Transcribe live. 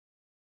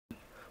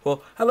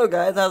Well, hello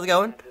guys, how's it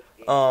going?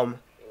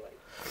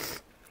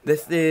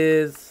 This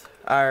is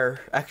our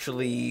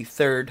actually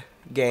third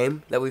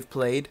game that we've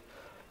played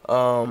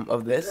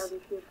of this.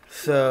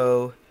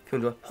 So,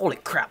 holy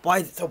crap, why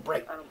is it so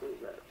bright?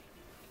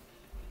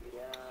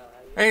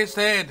 Hey, it's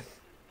Ted.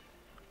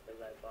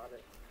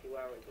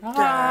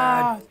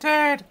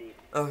 Dad.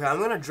 Okay,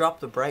 I'm gonna drop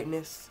the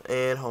brightness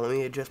and hold on, let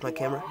me adjust my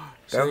camera.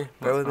 Bear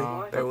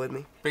with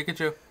me.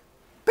 Pikachu.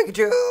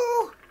 Pikachu!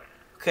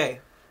 Okay,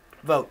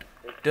 vote.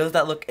 Does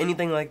that look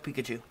anything like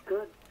Pikachu?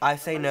 I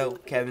say no,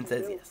 Kevin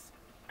says yes.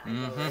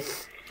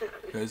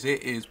 Because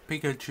it is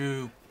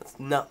Pikachu.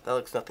 No, that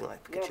looks nothing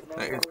like Pikachu.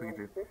 That is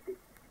Pikachu.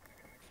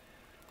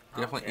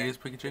 Definitely is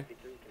Pikachu.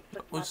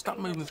 Well, stop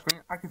moving the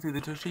screen. I can see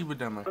the Toshiba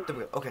demo. There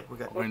we go. Okay, we're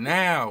good. Well,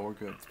 now we're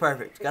good. It's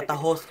perfect. Got the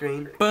whole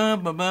screen.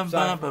 Bum, bum, bum,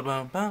 bum, bum,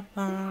 bum, bum,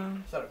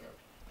 bum.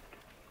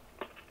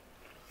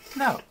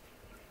 No.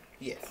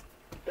 Yes.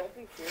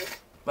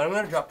 But I'm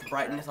gonna drop the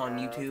brightness on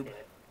YouTube.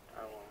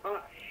 Oh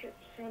shit,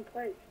 same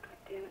place. God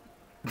damn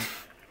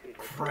it.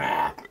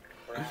 Crap.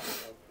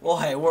 Well,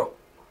 hey, we're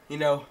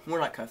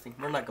not cussing.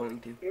 We're not going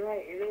to. You're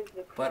right, it is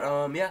the But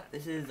yeah,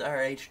 this is our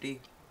HD.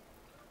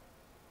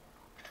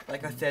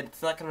 Like I said,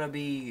 it's not gonna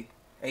be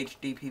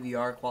HD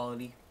PVR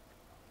quality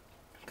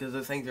because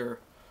those things are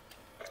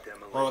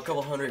a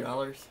couple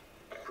 $100,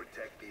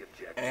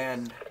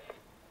 and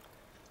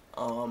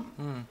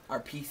our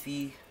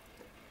PC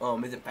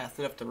isn't fast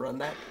enough to run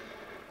that.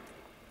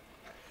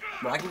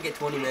 But I can get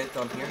 20 minutes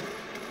on here.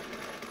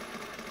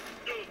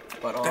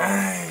 But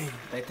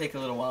they take a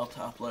little while to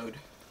upload.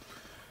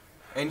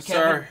 And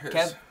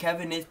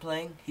Kevin is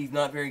playing. He's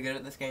not very good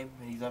at this game.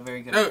 He's not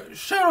very good. No,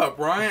 shut up,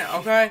 Ryan.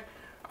 Okay.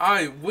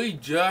 We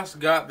just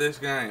got this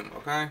game.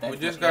 Okay. We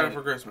just got it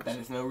for Christmas. That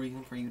is no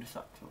reason for you to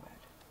suck so bad.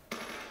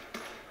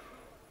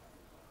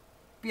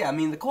 But yeah, I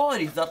mean the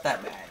quality's not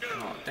that bad.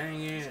 Oh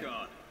dang it.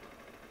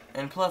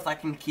 And plus, I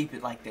can keep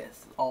it like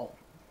this all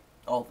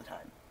the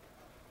time.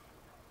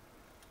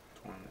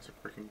 20 minutes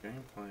of freaking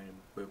gameplay.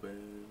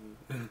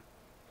 Boo-boo.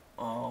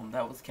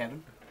 That was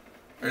Kevin.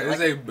 I didn't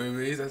say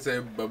boobies, I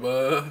said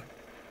bubba.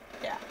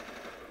 Yeah.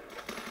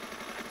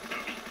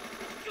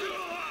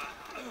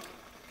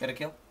 Get a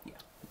kill? Yeah.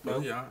 No? Oh,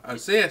 yeah.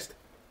 Assist.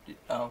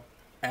 Oh.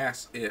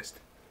 Assist.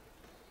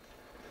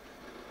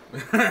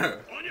 No.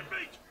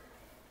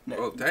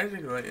 Well,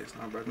 technically, it's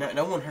not bad.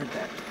 No one heard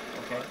that.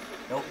 Okay?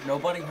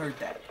 Nobody heard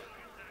that.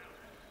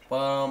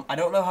 I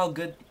don't know how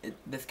good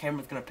this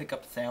camera's gonna pick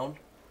up the sound.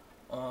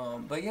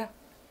 But yeah.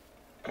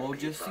 We'll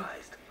just see.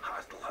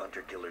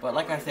 But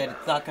like I said,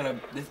 it's not gonna.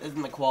 This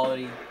isn't the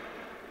quality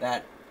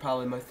that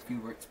probably most of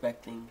you were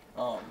expecting.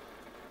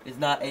 It's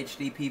not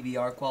HD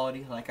PVR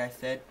quality, like I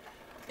said.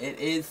 It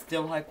is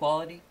still high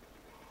quality,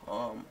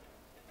 or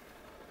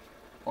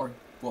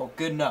well,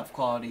 good enough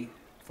quality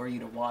for you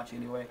to watch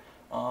anyway.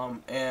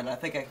 And I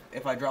think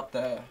if I drop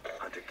the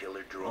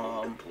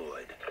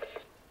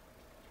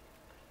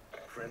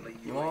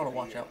you want to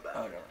watch out.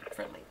 Oh no,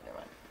 friendly. Never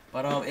mind.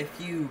 But if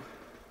you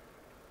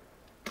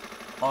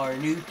are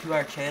new to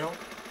our channel,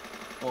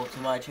 well, to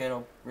my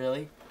channel,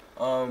 really,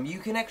 you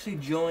can actually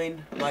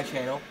join my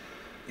channel.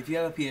 If you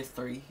have a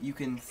PS3, you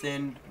can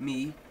send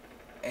me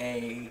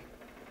a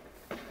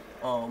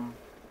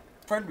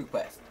friend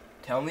request.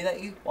 Tell me that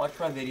you watch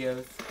my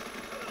videos,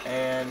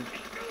 and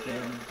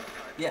then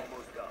yeah,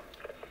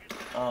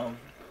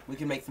 we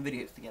can make some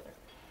videos together.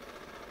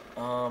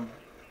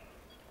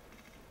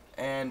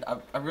 And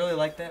I really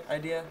like that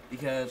idea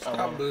because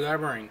stop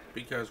blabbering,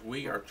 because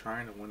we are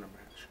trying to win a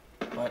match.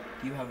 But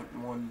you haven't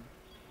won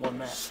one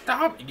match.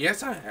 Stop!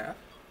 Yes, I have.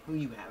 Who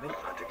you haven't?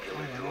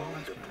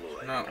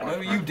 No,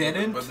 you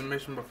didn't. But the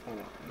match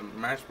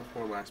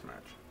before last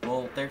match.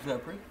 Well, there's no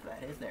proof of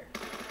that, is there?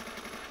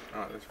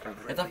 Oh, it's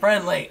friendly. It's a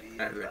friendly.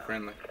 That is a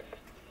friendly.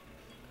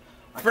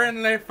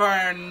 Friendly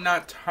fire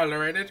not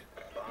tolerated.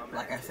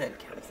 Like I said,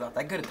 Kevin's not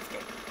that good at this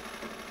game.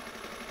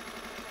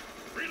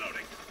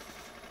 Reloading.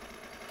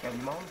 Kevin,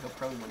 you always go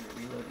prone when you're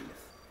reloading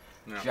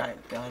this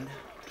giant gun.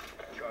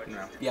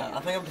 No. Yeah,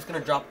 I think I'm just gonna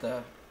drop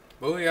the.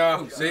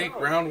 Booyah! See,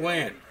 round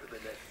win.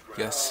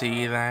 You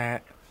see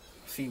that?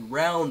 See,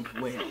 round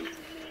win.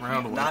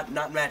 Round win.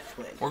 Not match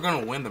win. We're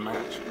gonna win the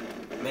match.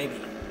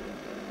 Maybe.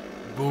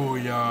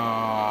 Booyah!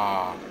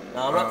 Now,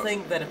 I'm not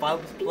saying that if I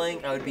was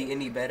playing, I would be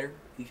any better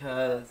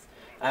because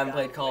I haven't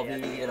played Call of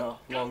Duty in a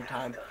long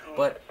time.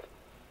 But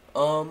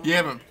you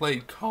haven't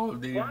played Call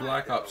of Duty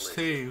Black Ops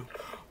 2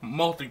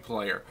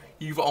 multiplayer.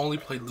 You've only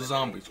played the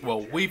zombies.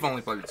 Well, we've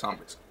only played the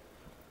zombies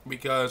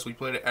because we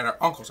played it at our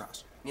uncle's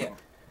house. Yeah.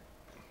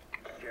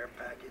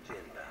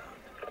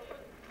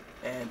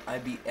 And I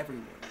beat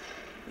everyone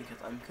because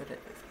I'm good at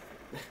this.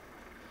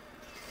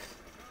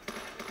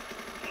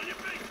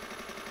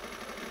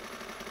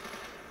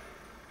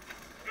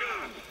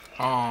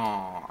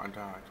 Oh, I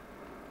died.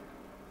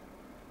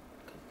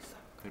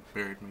 They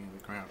buried me in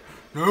the ground.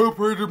 No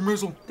predator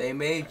missile. They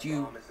made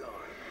you.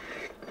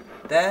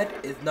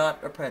 That is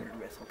not a predator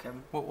missile,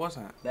 Kevin. What was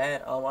that?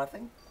 That I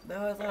think that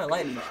was not a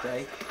lightning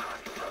strike.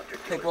 I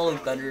think Rolling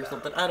Thunder or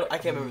something. I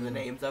can't remember the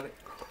names of it.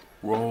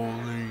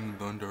 Rolling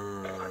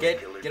Thunder.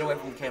 Get away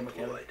from the camera,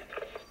 Kevin.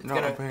 No,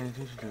 I'm paying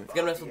attention to it. It's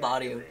gonna mess with the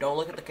audio. Don't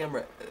look at the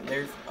camera.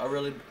 There's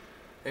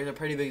a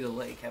pretty big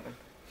delay, Kevin.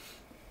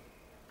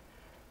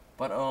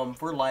 But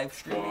if we're live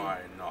streaming. Why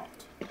not?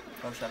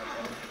 Oh, shut up,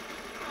 Kevin.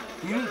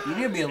 You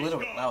need to be a little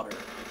bit louder.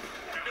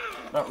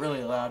 Not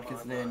really loud,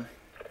 because then.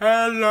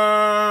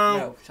 Hello.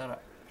 No, shut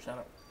up.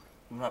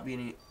 I'm not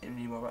being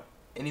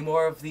any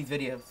more of these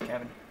videos,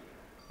 Kevin.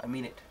 I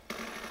mean it.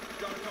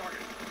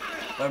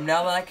 But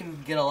now that I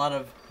can get a lot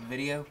of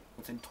video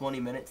within 20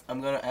 minutes,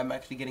 I'm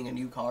actually getting a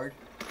new card.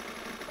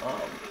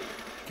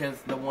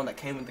 Because the one that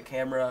came with the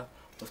camera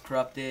was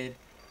corrupted.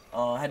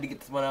 I had to get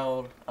this one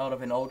out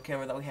of an old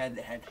camera that we had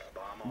that had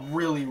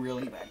really,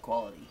 really bad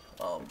quality.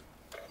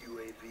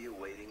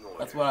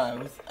 That's what I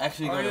was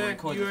actually going to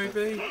record.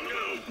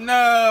 UAV?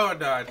 No, I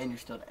died. And you're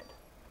still dead.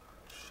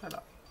 Shut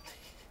up.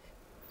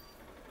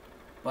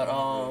 But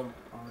Oh,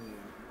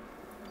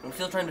 I'm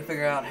still trying to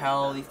figure out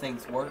how these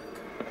things work.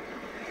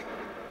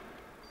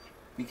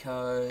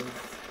 Because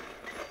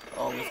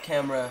this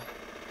camera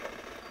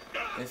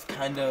is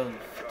kind of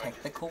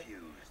technical.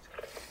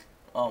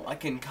 I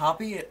can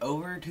copy it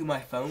over to my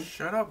phone.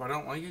 Shut up, I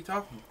don't like you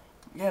talking.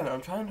 Yeah, but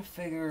I'm trying to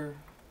figure.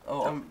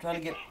 I'm trying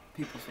to get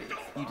people serious.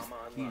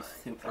 You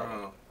just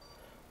super.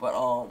 But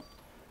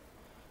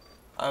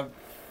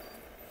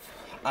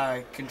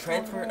I can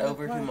transfer it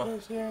over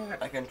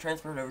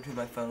to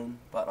my phone.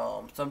 But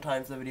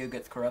sometimes the video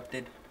gets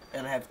corrupted,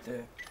 and I have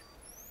to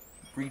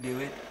redo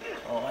it.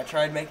 I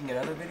tried making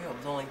another video. It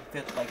was only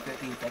like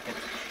 15 seconds.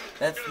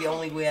 That's the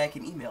only way I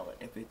can email it.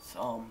 If it's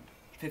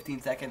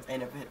 15 seconds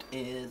and if it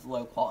is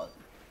low quality.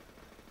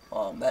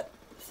 That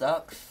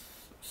sucks.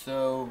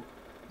 So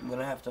I'm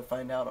gonna have to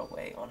find out a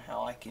way on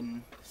how I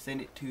can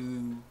send it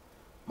to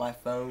my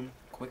phone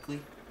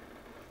quickly.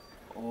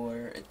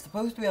 Or it's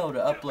supposed to be able to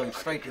upload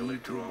straight to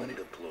YouTube, but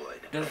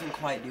it doesn't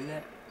quite do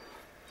that.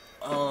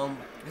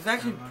 It's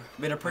actually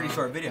been a pretty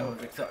short video.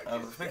 I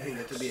was expecting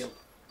it to be a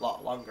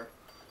lot longer.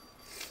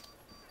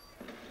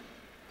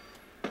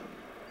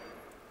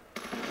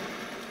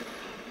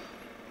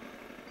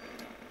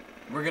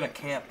 We're gonna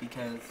camp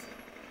because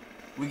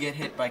we get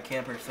hit by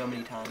campers so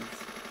many times.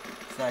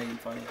 It's not even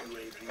funny.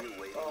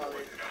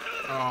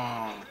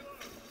 Oh.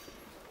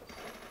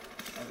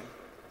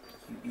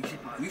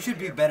 You should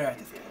be better at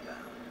this game.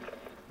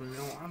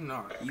 No, I'm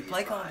not. You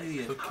play Call of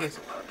Duty. So kiss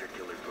it.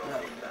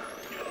 No.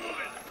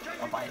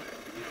 I'll bite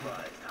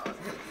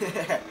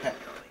it.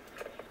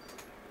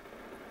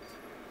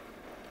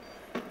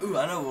 Ooh,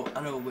 I know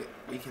what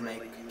we can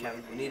make,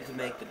 Kevin. We need to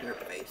make the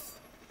dirt face.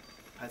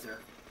 How's there?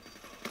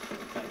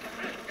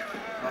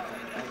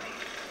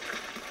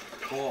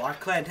 Well, our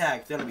clan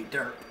tag's gonna be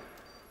dirt.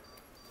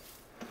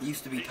 It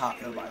used to be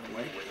taco, by the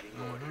way.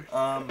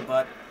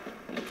 But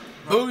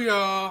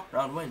Booyah!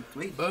 round win,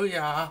 sweet.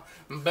 Booyah!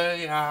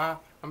 Booyah!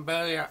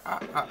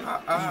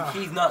 Booyah!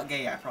 He's not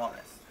gay, I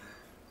promise.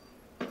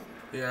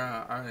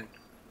 Yeah, I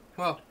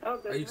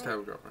used to have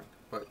a girlfriend,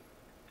 but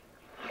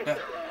Yeah,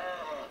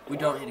 we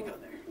don't need to go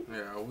there.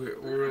 yeah, we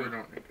really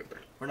don't need to go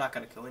there. We're not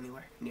gonna go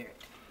anywhere near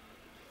it.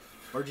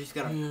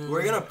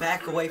 We're gonna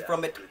back away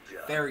from it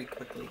very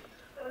quickly.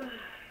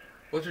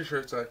 What's your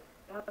shirt say?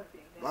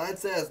 Mine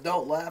says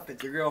 "Don't laugh."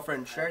 It's your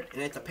girlfriend's shirt,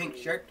 and it's a pink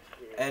shirt.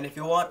 And if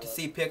you want to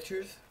see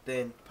pictures,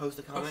 then post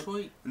a Oh, comment.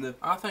 sweet. In the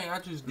I think I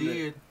just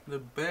did the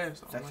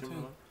best on my section team.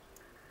 below.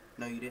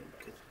 No, you didn't,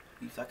 because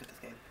you suck at this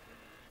game.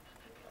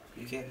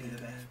 You can't be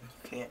the best.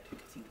 You can't,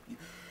 because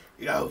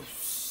you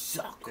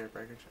suck. Yeah,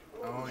 breakage.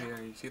 Oh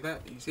yeah, you see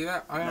that? You see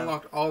that? I No,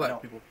 unlocked all I that,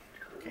 don't. people.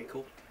 Okay,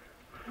 cool.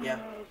 Yeah,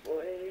 Oh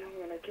boy, I'm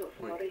gonna kill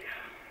somebody.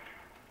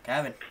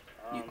 Kevin.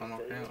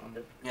 Unlocked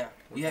now.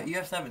 Yeah, you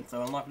have 7,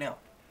 so unlock now.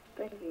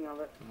 Thinking of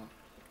it.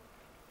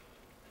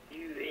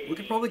 We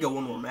could probably go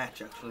one more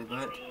match actually,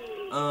 but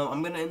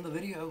I'm gonna end the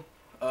video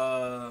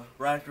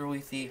right after we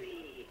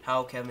see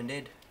how Kevin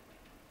did.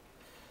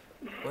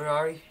 Where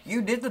are you?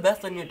 You did the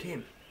best on your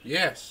team.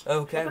 Yes.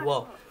 Okay,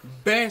 well,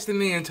 Best in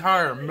the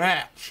entire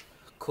match.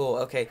 cool.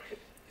 Okay,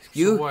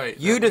 you wait,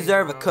 you that means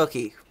deserve a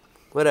cookie.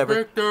 Whatever.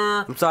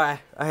 Victor. I'm sorry,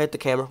 I hit the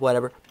camera.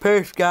 Whatever.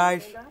 Peace,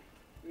 guys.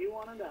 You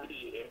wanna die?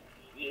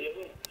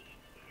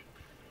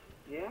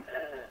 Yeah?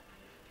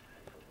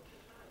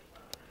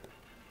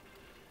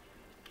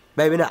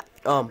 Maybe not.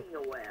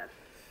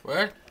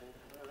 What?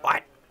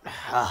 What?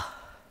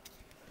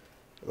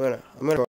 I'm gonna